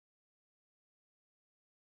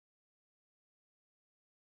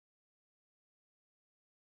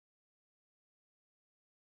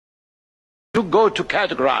to go to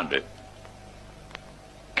Catagrande.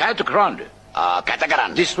 Catagrande.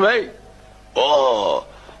 Catagrande. This way. Oh.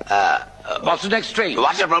 What's the next train?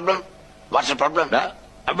 What's the problem? What's the problem?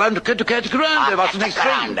 I want to get to Catagrande. What's the next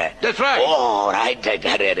train? That's right. Oh, right.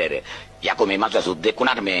 Yaku me masa suddek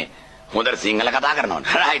kunat me. Hondar Sinhala katha karana on.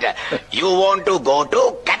 Right. You want to go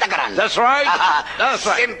to Catagrande. That's right. That's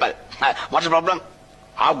right. Simple. What's the problem?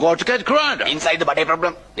 I'll go to Catagrande. Inside the body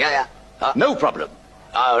problem? Yeah. No problem.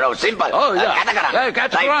 No, simple. Oh, yeah. Catagrande. Yeah,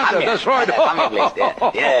 Catagrande. Right, that's right. Come here, please.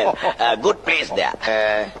 Yeah. Good place there.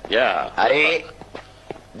 Yeah. Are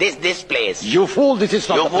this place. You fool, this is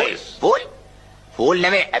not you the place. Fool? Fool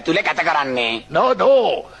neve. Atule kata karanne. No.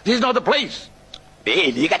 This is not the place.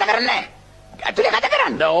 Di kata karanne. Atule kata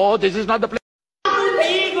karanne. No, this is not the place.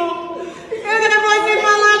 Comigo. Ele pode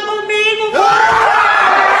falar comigo.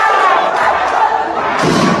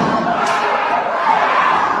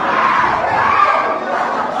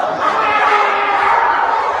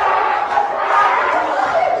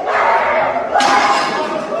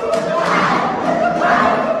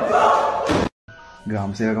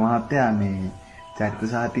 ග්‍රාම සේවක මහත්තයා මේ චරිත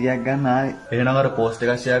සාතිකයක් ගන්න ආවේ. එහෙනම් අර post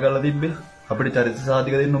එකක් share කරලා තිබ්බේ. අපිට චරිත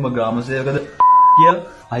සාතික දෙන්න ඔබ ග්‍රාම සේවකද කියලා.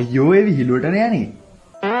 අයියෝ ඒ විහිළුවටනේ යන්නේ.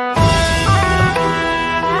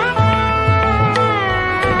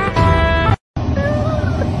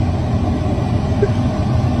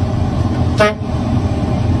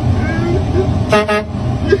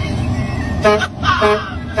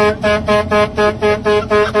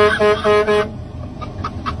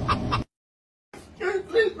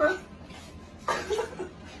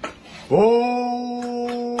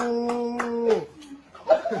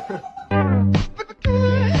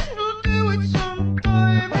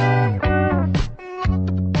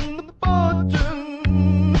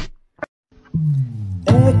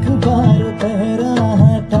 एक बार तेरा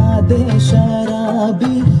हटा दे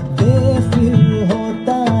शराबी दे फिर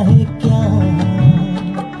होता है क्या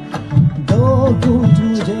दो घूंट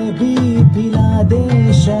मुझे भी पिला दे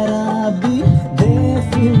शराबी दे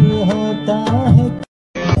फिर होता है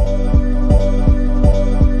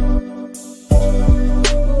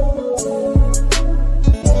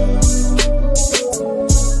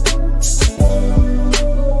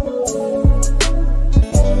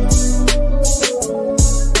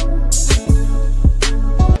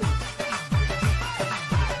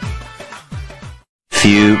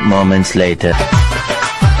Few moments later.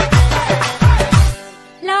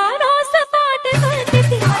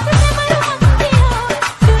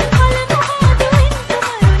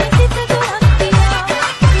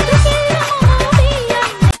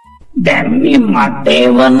 දැම්මේ මට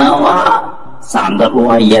එවනවා සඳරු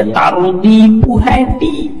අය තරු දීපු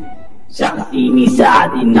හැටි ශක්ති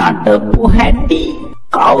නිසාදි නටපු හැටි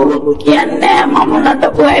කවුරුත් කියන්නේ මම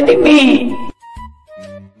නටපු හැටි මේ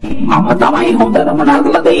මම තමයි හොඳටම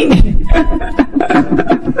නටලා දෙන්නේ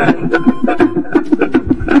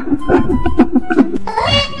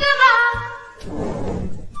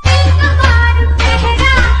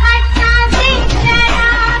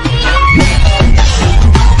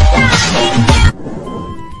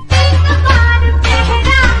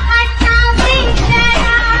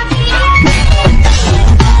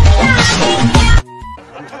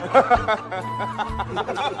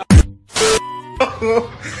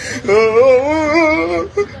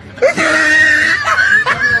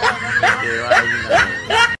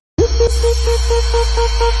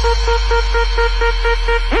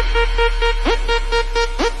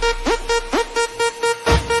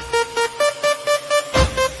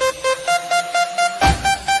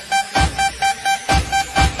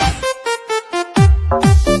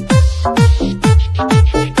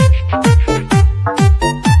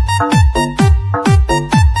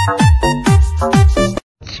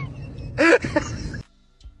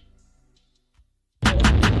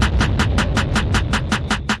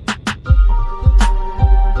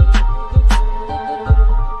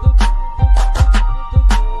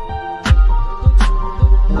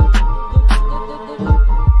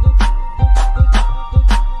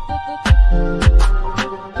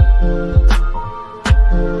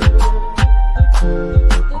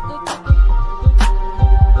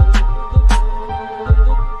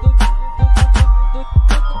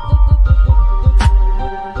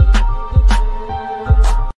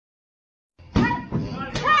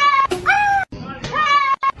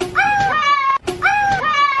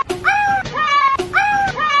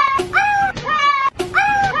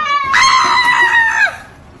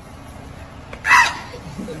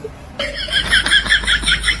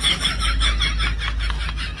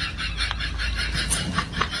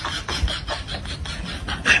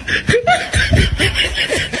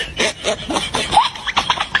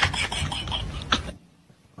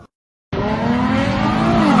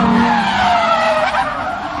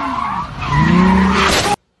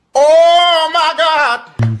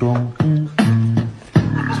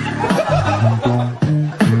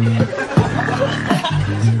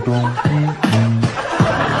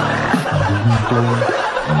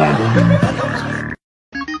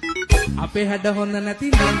අපේ හැඩ හොඳ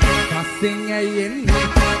නැතිනම් පස්සෙන් ඇයි එන්නේ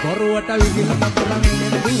බොරුවට විහිල මතලන්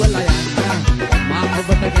එන්නේ දුවලා යන්න මා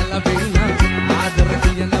ඔබට ගැලපෙන්න ආදර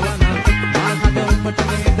කියනවා නම් මා හද ඔබට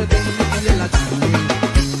නේද දෙන්නේ කියලා දන්නේ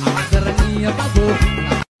ආදරණීය බබෝ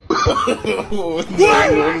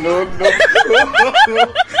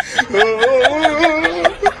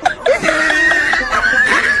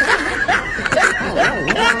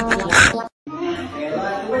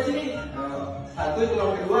Satu itu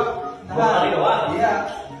kedua, dua. Iya.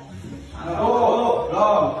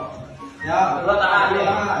 Belum. Ya, kedua tangan.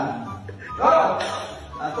 Belum.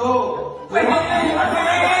 Satu.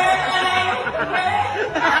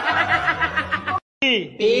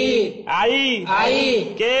 P I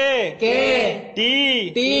K T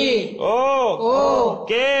O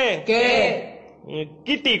K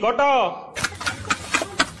Kitty koto.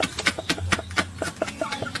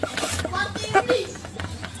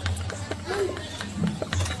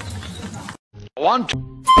 One.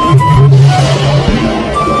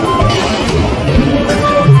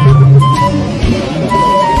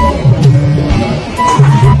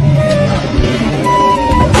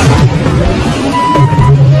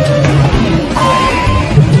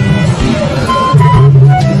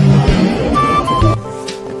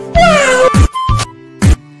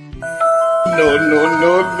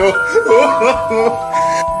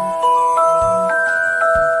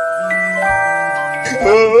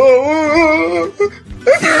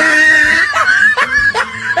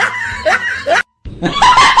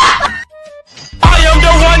 I am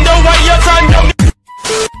the one, the way your son don't.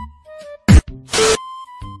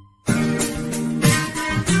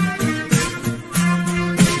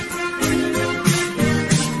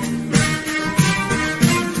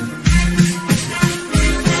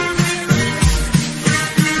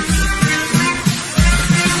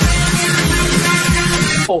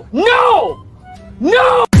 Oh, no!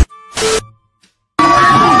 No!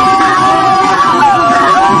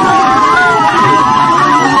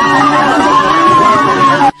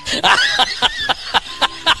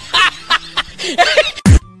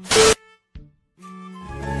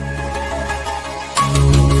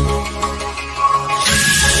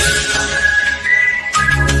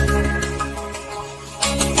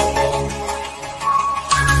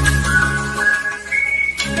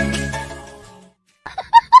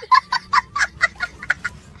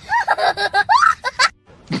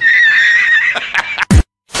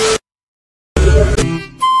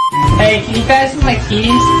 Hey, can you guys have my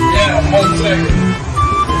keys? Yeah, 1 second.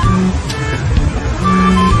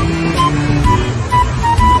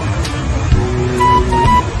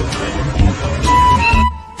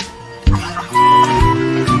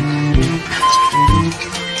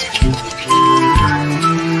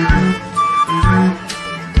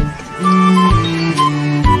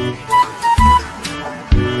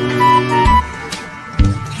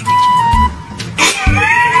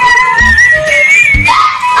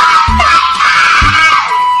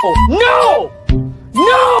 No!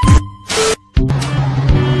 No!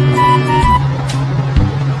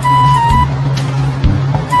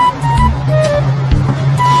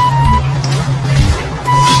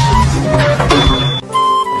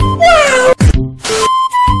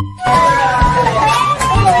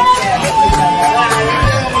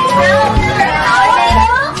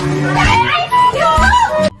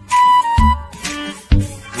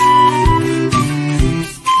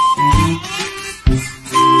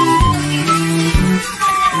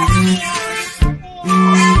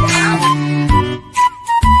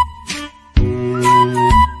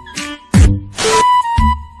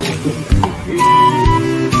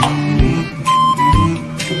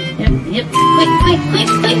 Yep. Quick.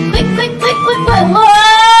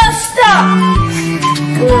 Oh, stop!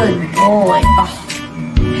 Good boy. Oh.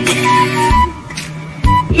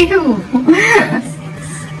 Ew.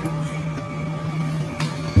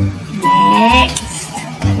 Next.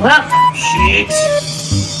 Well, shit.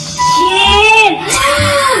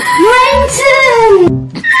 Renton!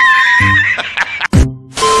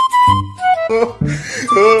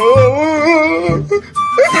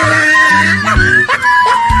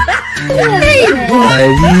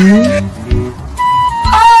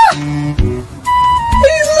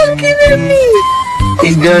 He's looking at me.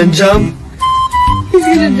 He's gonna jump. He's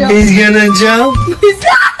gonna jump. He's gonna jump.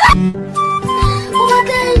 Oh my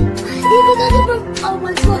god! Even though oh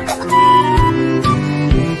my god!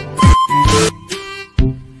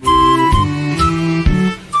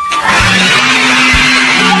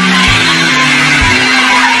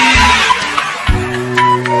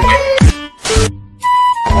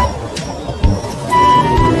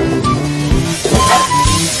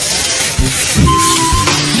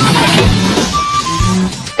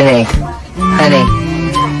 Hey.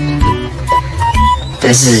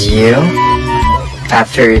 This is you?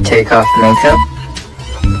 After you take off makeup?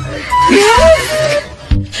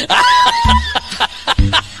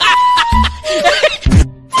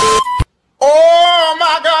 Oh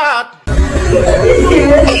my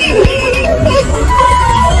God!